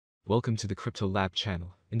welcome to the Crypto Lab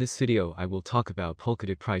channel. In this video I will talk about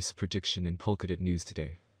Polkadot price prediction and Polkadot news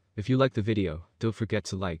today. If you like the video, don't forget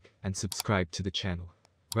to like and subscribe to the channel.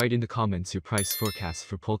 Write in the comments your price forecast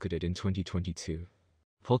for Polkadot in 2022.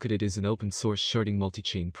 Polkadot is an open-source sharding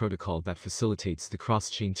multi-chain protocol that facilitates the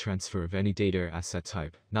cross-chain transfer of any data or asset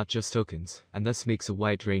type, not just tokens, and thus makes a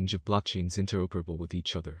wide range of blockchains interoperable with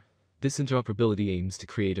each other. This interoperability aims to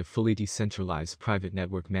create a fully decentralized private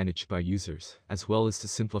network managed by users, as well as to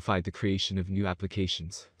simplify the creation of new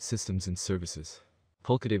applications, systems and services.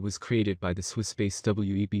 Polkadot was created by the Swiss-based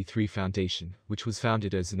WEB3 Foundation, which was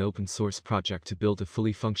founded as an open-source project to build a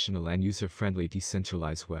fully functional and user-friendly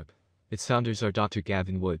decentralized web. Its founders are Dr.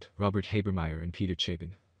 Gavin Wood, Robert Habermeyer and Peter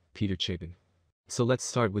Chabin. So let's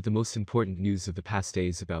start with the most important news of the past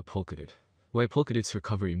days about Polkadot. Why Polkadot's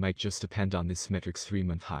recovery might just depend on this metric's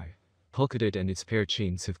 3-month high. Polkadot and its pair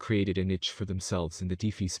chains have created a niche for themselves in the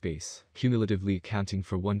DeFi space, cumulatively accounting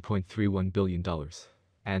for $1.31 billion.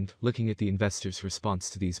 And, looking at the investors' response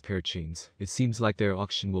to these pair chains, it seems like their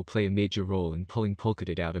auction will play a major role in pulling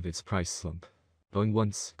Polkadot out of its price slump. Going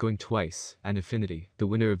once, going twice, and Affinity, the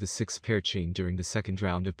winner of the 6th pair chain during the second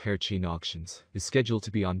round of pair chain auctions, is scheduled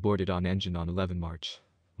to be onboarded on Engine on 11 March.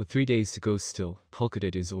 With 3 days to go still,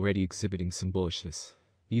 Polkadot is already exhibiting some bullishness.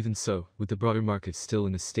 Even so, with the broader market still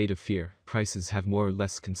in a state of fear, prices have more or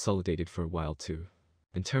less consolidated for a while too.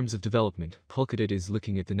 In terms of development, Polkadot is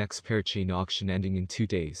looking at the next parachain auction ending in 2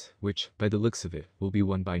 days, which, by the looks of it, will be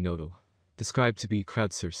won by Nodal. Described to be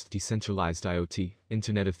crowdsourced decentralized IoT,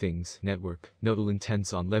 Internet of Things, network, Nodal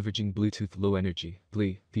intends on leveraging Bluetooth Low Energy,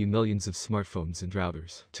 BLE, via millions of smartphones and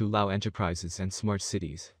routers, to allow enterprises and smart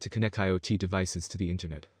cities to connect IoT devices to the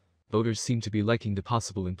Internet. Voters seem to be liking the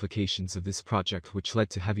possible implications of this project, which led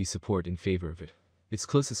to heavy support in favor of it. Its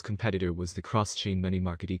closest competitor was the cross-chain money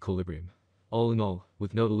market Equilibrium. All in all,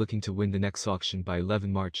 with Nodal looking to win the next auction by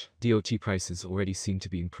 11 March, DOT prices already seem to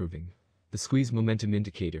be improving. The squeeze momentum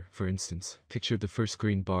indicator, for instance, pictured the first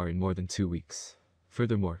green bar in more than 2 weeks.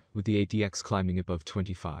 Furthermore, with the ADX climbing above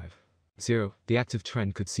 25.0, the active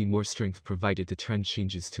trend could see more strength provided the trend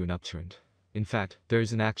changes to an uptrend. In fact, there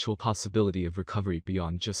is an actual possibility of recovery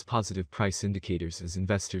beyond just positive price indicators, as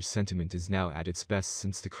investors' sentiment is now at its best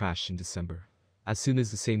since the crash in December. As soon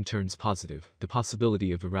as the same turns positive, the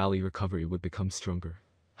possibility of a rally recovery would become stronger.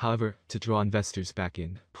 However, to draw investors back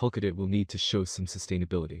in, Polkadot will need to show some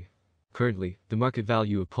sustainability. Currently, the market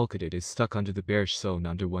value of Polkadot is stuck under the bearish zone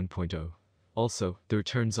under 1.0. Also, the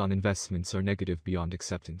returns on investments are negative beyond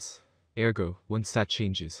acceptance. Ergo, once that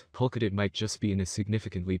changes, Polkadot might just be in a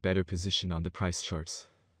significantly better position on the price charts.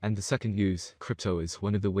 And the second news, crypto is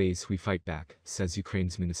one of the ways we fight back, says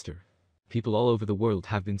Ukraine's minister. People all over the world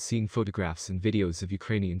have been seeing photographs and videos of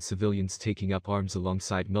Ukrainian civilians taking up arms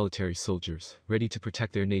alongside military soldiers, ready to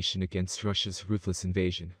protect their nation against Russia's ruthless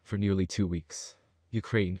invasion, for nearly 2 weeks.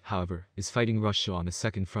 Ukraine, however, is fighting Russia on a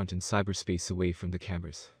second front in cyberspace away from the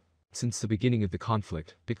cameras. Since the beginning of the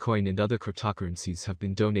conflict, Bitcoin and other cryptocurrencies have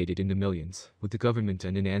been donated in the millions, with the government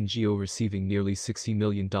and an NGO receiving nearly $60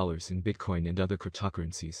 million in Bitcoin and other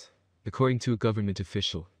cryptocurrencies. According to a government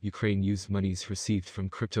official, Ukraine used monies received from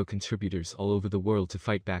crypto contributors all over the world to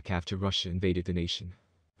fight back after Russia invaded the nation.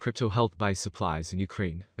 Crypto helped buy supplies in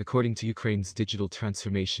Ukraine. According to Ukraine's digital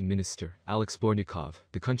transformation minister, Alex Bornikov,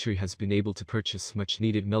 the country has been able to purchase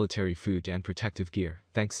much-needed military food and protective gear,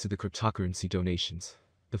 thanks to the cryptocurrency donations.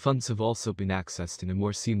 The funds have also been accessed in a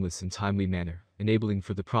more seamless and timely manner, enabling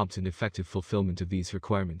for the prompt and effective fulfillment of these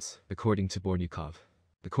requirements, according to Bornikov.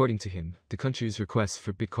 According to him, the country's request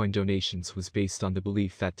for Bitcoin donations was based on the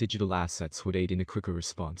belief that digital assets would aid in a quicker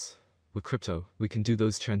response. With crypto, we can do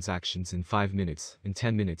those transactions in 5 minutes, in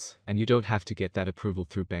 10 minutes, and you don't have to get that approval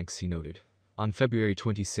through banks, he noted. On February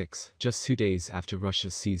 26, just 2 days after Russia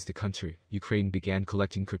seized the country, Ukraine began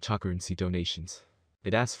collecting cryptocurrency donations.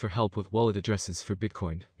 It asked for help with wallet addresses for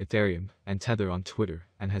Bitcoin, Ethereum, and Tether on Twitter,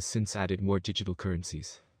 and has since added more digital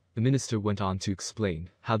currencies. The minister went on to explain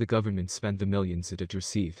how the government spent the millions it had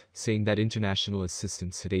received, saying that international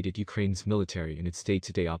assistance had aided Ukraine's military in its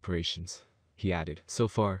day-to-day operations. He added, "So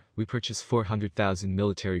far, we purchased 400,000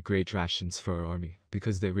 military-grade rations for our army,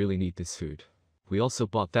 because they really need this food. We also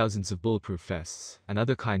bought thousands of bulletproof vests, and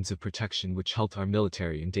other kinds of protection which helped our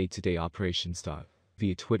military in day-to-day operations."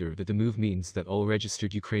 Via Twitter that the move means that all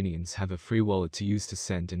registered Ukrainians have a free wallet to use to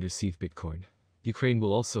send and receive Bitcoin. Ukraine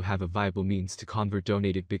will also have a viable means to convert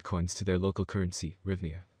donated Bitcoins to their local currency,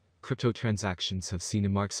 hryvnia. Crypto transactions have seen a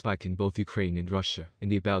marked spike in both Ukraine and Russia in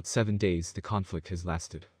the about 7 days the conflict has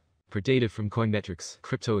lasted. Per data from Coinmetrics,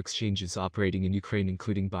 crypto exchanges operating in Ukraine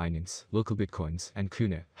including Binance, Local Bitcoins, and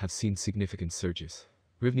Kuna have seen significant surges.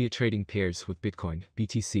 Rivnia trading pairs with Bitcoin,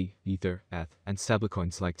 BTC, Ether, ETH, and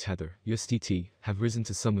stablecoins like Tether, USDT, have risen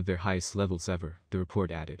to some of their highest levels ever, the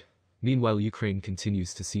report added. Meanwhile, Ukraine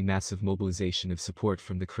continues to see massive mobilization of support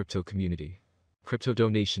from the crypto community. Crypto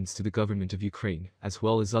donations to the government of Ukraine, as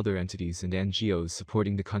well as other entities and NGOs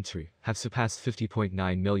supporting the country, have surpassed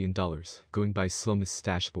 $50.9 million, going by Slomist's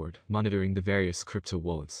dashboard, monitoring the various crypto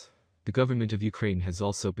wallets. The government of Ukraine has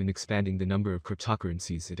also been expanding the number of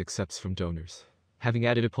cryptocurrencies it accepts from donors. Having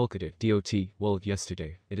added a Polkadot (DOT) wallet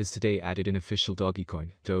yesterday, it has today added an official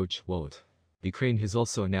Dogecoin (Doge) wallet. Ukraine has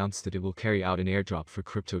also announced that it will carry out an airdrop for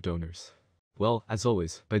crypto donors. Well, as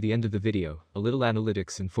always, by the end of the video, a little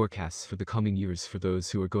analytics and forecasts for the coming years for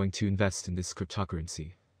those who are going to invest in this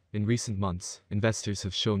cryptocurrency. In recent months, investors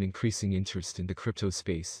have shown increasing interest in the crypto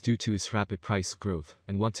space due to its rapid price growth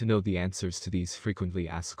and want to know the answers to these frequently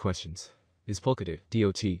asked questions. Is Polkadot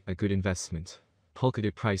 (DOT) a good investment?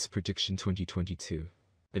 Polkadot Price Prediction 2022.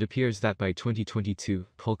 It appears that by 2022,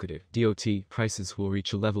 Polkadot (DOT) prices will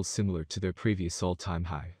reach a level similar to their previous all-time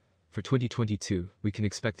high. For 2022, we can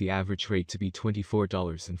expect the average rate to be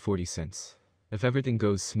 $24.40. If everything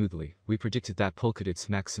goes smoothly, we predicted that Polkadot's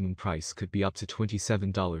maximum price could be up to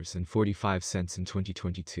 $27.45 in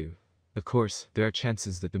 2022. Of course, there are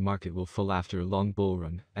chances that the market will fall after a long bull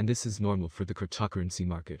run, and this is normal for the cryptocurrency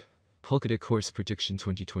market. Polkadot Course Prediction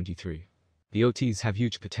 2023. The OTs have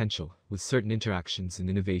huge potential, with certain interactions and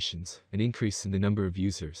innovations, an increase in the number of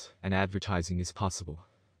users, and advertising is possible.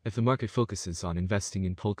 If the market focuses on investing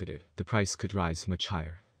in Polkadot, the price could rise much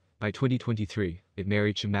higher. By 2023, it may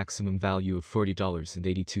reach a maximum value of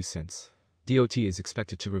 $40.82. DOT is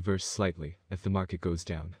expected to reverse slightly if the market goes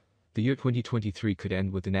down. The year 2023 could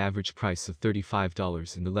end with an average price of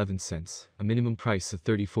 $35.11, a minimum price of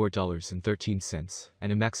 $34.13,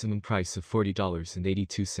 and a maximum price of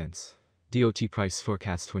 $40.82. DOT Price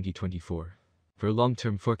Forecast 2024. For a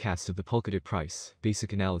long-term forecast of the Polkadot price,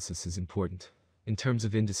 basic analysis is important. In terms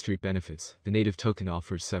of industry benefits, the native token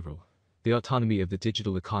offers several. The autonomy of the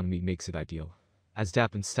digital economy makes it ideal. As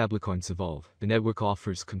dApp and stablecoins evolve, the network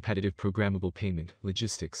offers competitive programmable payment,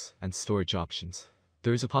 logistics, and storage options.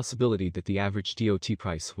 There is a possibility that the average DOT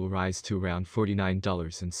price will rise to around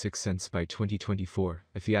 $49.06 by 2024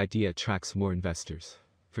 if the idea attracts more investors.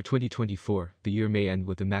 For 2024, the year may end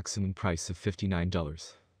with a maximum price of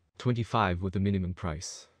 $59.25 with a minimum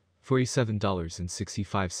price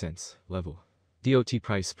 $47.65 level. DOT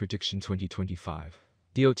Price Prediction 2025.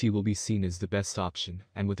 DOT will be seen as the best option,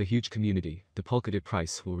 and with a huge community, the Polkadot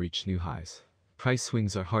price will reach new highs. Price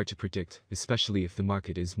swings are hard to predict, especially if the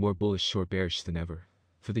market is more bullish or bearish than ever.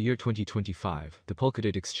 For the year 2025, the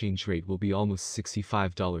Polkadot exchange rate will be almost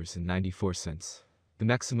 $65.94. The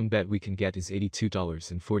maximum bet we can get is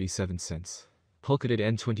 $82.47. Polkadot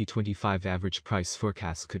End 2025 average price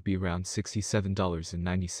forecast could be around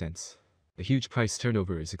 $67.90. A huge price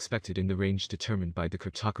turnover is expected in the range determined by the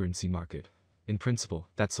cryptocurrency market. In principle,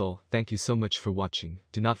 that's all. Thank you so much for watching.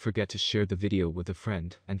 Do not forget to share the video with a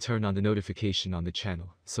friend and turn on the notification on the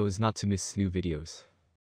channel so as not to miss new videos.